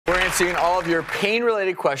answering all of your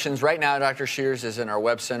pain-related questions. Right now, Dr. Shears is in our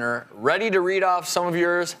web center, ready to read off some of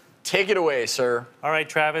yours. Take it away, sir. All right,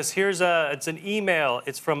 Travis, it's an email.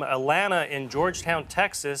 It's from Alana in Georgetown,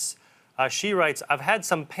 Texas. She writes, I've had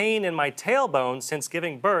some pain in my tailbone since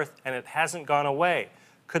giving birth, and it hasn't gone away.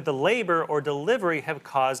 Could the labor or delivery have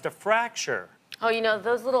caused a fracture? Oh, you know,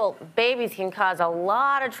 those little babies can cause a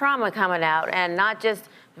lot of trauma coming out, and not just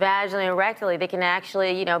vaginally and rectally. They can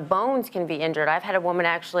actually, you know, bones can be injured. I've had a woman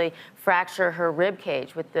actually fracture her rib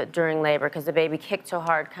cage during labor because the baby kicked so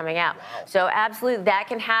hard coming out. Wow. So absolutely, that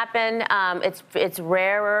can happen. It's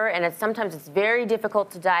rarer, and sometimes it's very difficult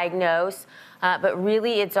to diagnose. But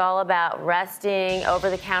really, it's all about resting,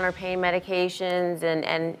 over-the-counter pain medications,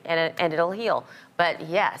 and it'll heal. But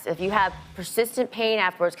yes, if you have persistent pain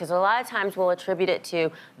afterwards, because a lot of times we'll attribute it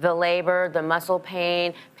to the labor, the muscle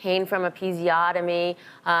pain, pain from episiotomy,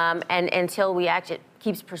 and until it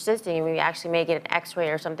keeps persisting and we actually make it an x-ray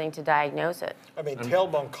or something to diagnose it. I mean,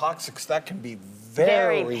 tailbone coccyx, that can be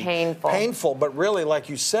very painful. But really, like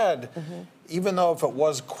you said, even though if it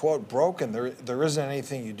was, quote, broken, there isn't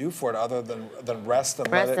anything you do for it other than rest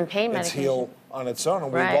and let it heal on its own.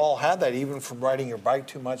 And we've all had that, even from riding your bike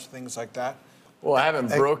too much, things like that. Well, I haven't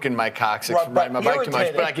broken my coccyx from riding my bike too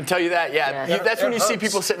much, but I can tell you that, that's when you see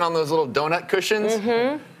people sitting on those little donut cushions.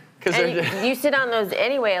 And you sit on those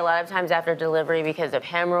anyway a lot of times after delivery because of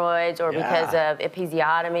hemorrhoids or because of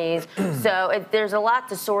episiotomies. So there's a lot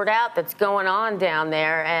to sort out that's going on down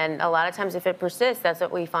there, and a lot of times if it persists, that's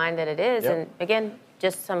what we find that it is. And again,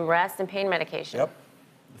 just some rest and pain medication. The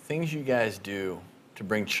things you guys do to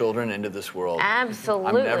bring children into this world.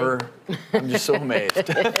 Absolutely. I'm just so amazed.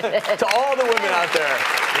 To all the women out there.